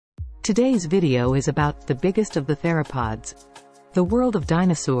Today's video is about the biggest of the theropods. The world of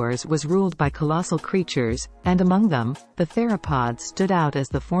dinosaurs was ruled by colossal creatures, and among them, the theropods stood out as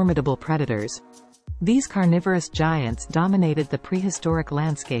the formidable predators. These carnivorous giants dominated the prehistoric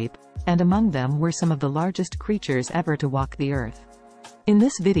landscape, and among them were some of the largest creatures ever to walk the earth. In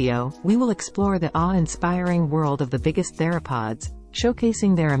this video, we will explore the awe-inspiring world of the biggest theropods,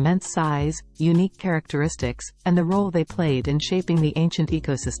 showcasing their immense size, unique characteristics, and the role they played in shaping the ancient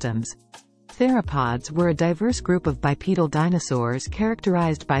ecosystems. Theropods were a diverse group of bipedal dinosaurs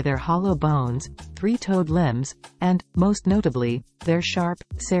characterized by their hollow bones, three-toed limbs, and, most notably, their sharp,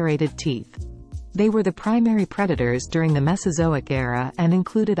 serrated teeth. They were the primary predators during the Mesozoic era and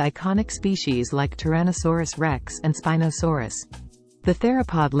included iconic species like Tyrannosaurus rex and Spinosaurus. The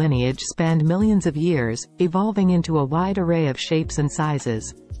theropod lineage spanned millions of years, evolving into a wide array of shapes and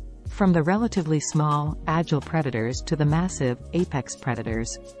sizes. From the relatively small, agile predators to the massive, apex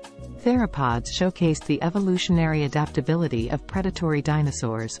predators. Theropods showcased the evolutionary adaptability of predatory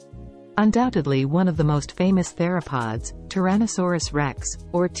dinosaurs. Undoubtedly one of the most famous theropods, Tyrannosaurus rex,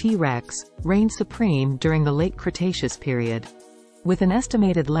 or T-Rex, reigned supreme during the late Cretaceous period. With an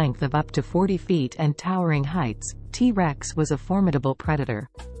estimated length of up to 40 feet and towering heights, T-Rex was a formidable predator.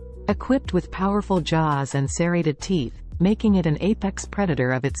 Equipped with powerful jaws and serrated teeth, making it an apex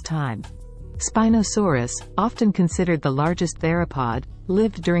predator of its time. Spinosaurus, often considered the largest theropod,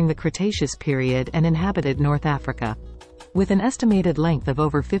 lived during the Cretaceous period and inhabited North Africa. With an estimated length of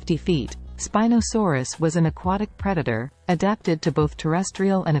over 50 feet, Spinosaurus was an aquatic predator, adapted to both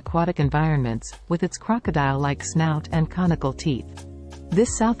terrestrial and aquatic environments, with its crocodile-like snout and conical teeth.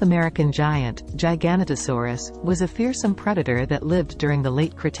 This South American giant, Giganotosaurus, was a fearsome predator that lived during the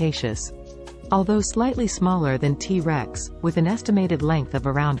late Cretaceous. Although slightly smaller than T-Rex, with an estimated length of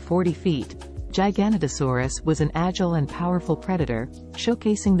around 40 feet, Giganotosaurus was an agile and powerful predator,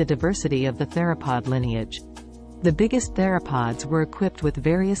 showcasing the diversity of the theropod lineage. The biggest theropods were equipped with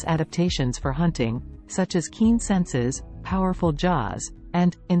various adaptations for hunting, such as keen senses, powerful jaws,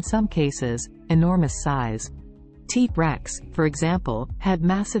 and, in some cases, enormous size. T-Rex, for example, had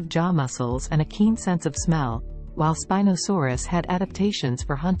massive jaw muscles and a keen sense of smell, while Spinosaurus had adaptations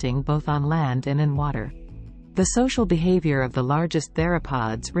for hunting both on land and in water. The social behavior of the largest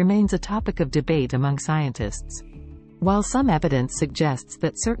theropods remains a topic of debate among scientists. While some evidence suggests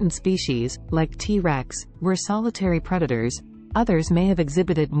that certain species, like T-Rex, were solitary predators, others may have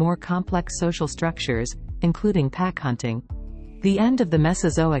exhibited more complex social structures, including pack hunting. The end of the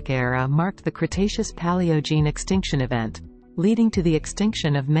Mesozoic era marked the Cretaceous-Paleogene extinction event, leading to the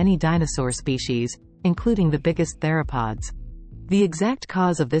extinction of many dinosaur species, including the biggest theropods. The exact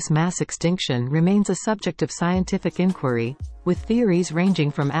cause of this mass extinction remains a subject of scientific inquiry, with theories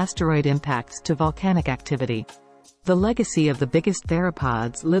ranging from asteroid impacts to volcanic activity. The legacy of the biggest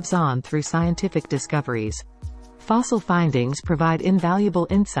theropods lives on through scientific discoveries. Fossil findings provide invaluable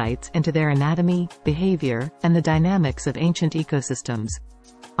insights into their anatomy, behavior, and the dynamics of ancient ecosystems.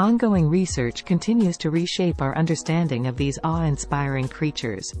 Ongoing research continues to reshape our understanding of these awe-inspiring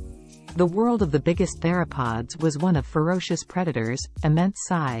creatures. The world of the biggest theropods was one of ferocious predators, immense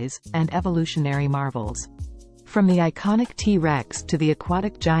size, and evolutionary marvels. From the iconic T-Rex to the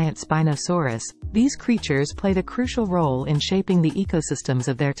aquatic giant Spinosaurus, these creatures played a crucial role in shaping the ecosystems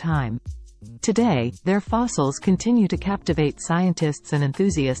of their time. Today, their fossils continue to captivate scientists and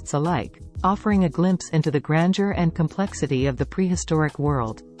enthusiasts alike, offering a glimpse into the grandeur and complexity of the prehistoric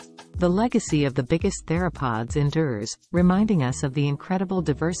world. The legacy of the biggest theropods endures, reminding us of the incredible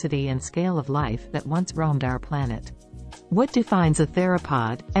diversity and scale of life that once roamed our planet. What defines a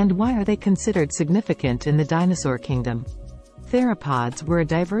theropod, and why are they considered significant in the dinosaur kingdom? Theropods were a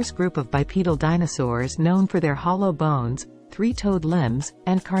diverse group of bipedal dinosaurs known for their hollow bones, three-toed limbs,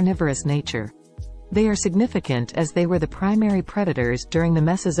 and carnivorous nature. They are significant as they were the primary predators during the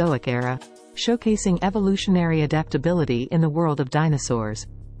Mesozoic era, showcasing evolutionary adaptability in the world of dinosaurs.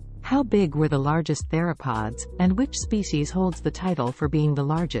 How big were the largest theropods, and which species holds the title for being the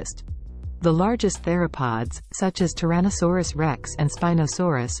largest? The largest theropods, such as Tyrannosaurus rex and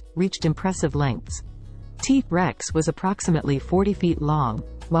Spinosaurus, reached impressive lengths. T-Rex was approximately 40 feet long,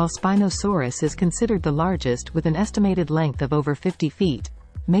 while Spinosaurus is considered the largest with an estimated length of over 50 feet,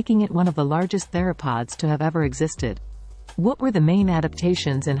 making it one of the largest theropods to have ever existed. What were the main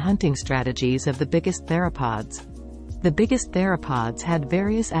adaptations and hunting strategies of the biggest theropods? The biggest theropods had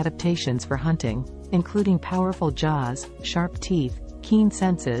various adaptations for hunting, including powerful jaws, sharp teeth, keen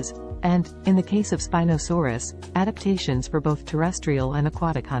senses, and, in the case of Spinosaurus, adaptations for both terrestrial and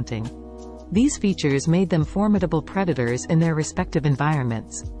aquatic hunting. These features made them formidable predators in their respective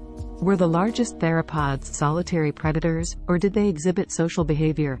environments. Were the largest theropods solitary predators, or did they exhibit social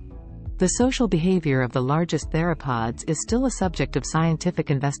behavior? The social behavior of the largest theropods is still a subject of scientific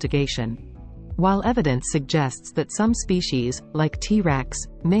investigation. While evidence suggests that some species, like T-Rex,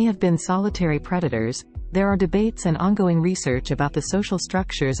 may have been solitary predators, there are debates and ongoing research about the social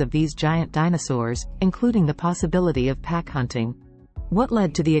structures of these giant dinosaurs, including the possibility of pack hunting. What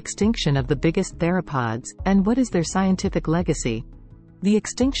led to the extinction of the biggest theropods, and what is their scientific legacy? The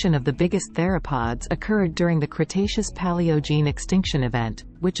extinction of the biggest theropods occurred during the Cretaceous-Paleogene extinction event,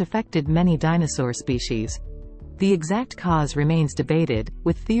 which affected many dinosaur species. The exact cause remains debated,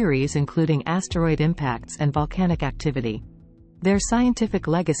 with theories including asteroid impacts and volcanic activity. Their scientific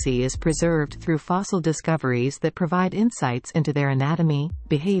legacy is preserved through fossil discoveries that provide insights into their anatomy,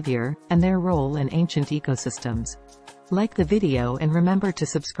 behavior, and their role in ancient ecosystems. Like the video and remember to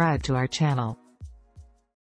subscribe to our channel.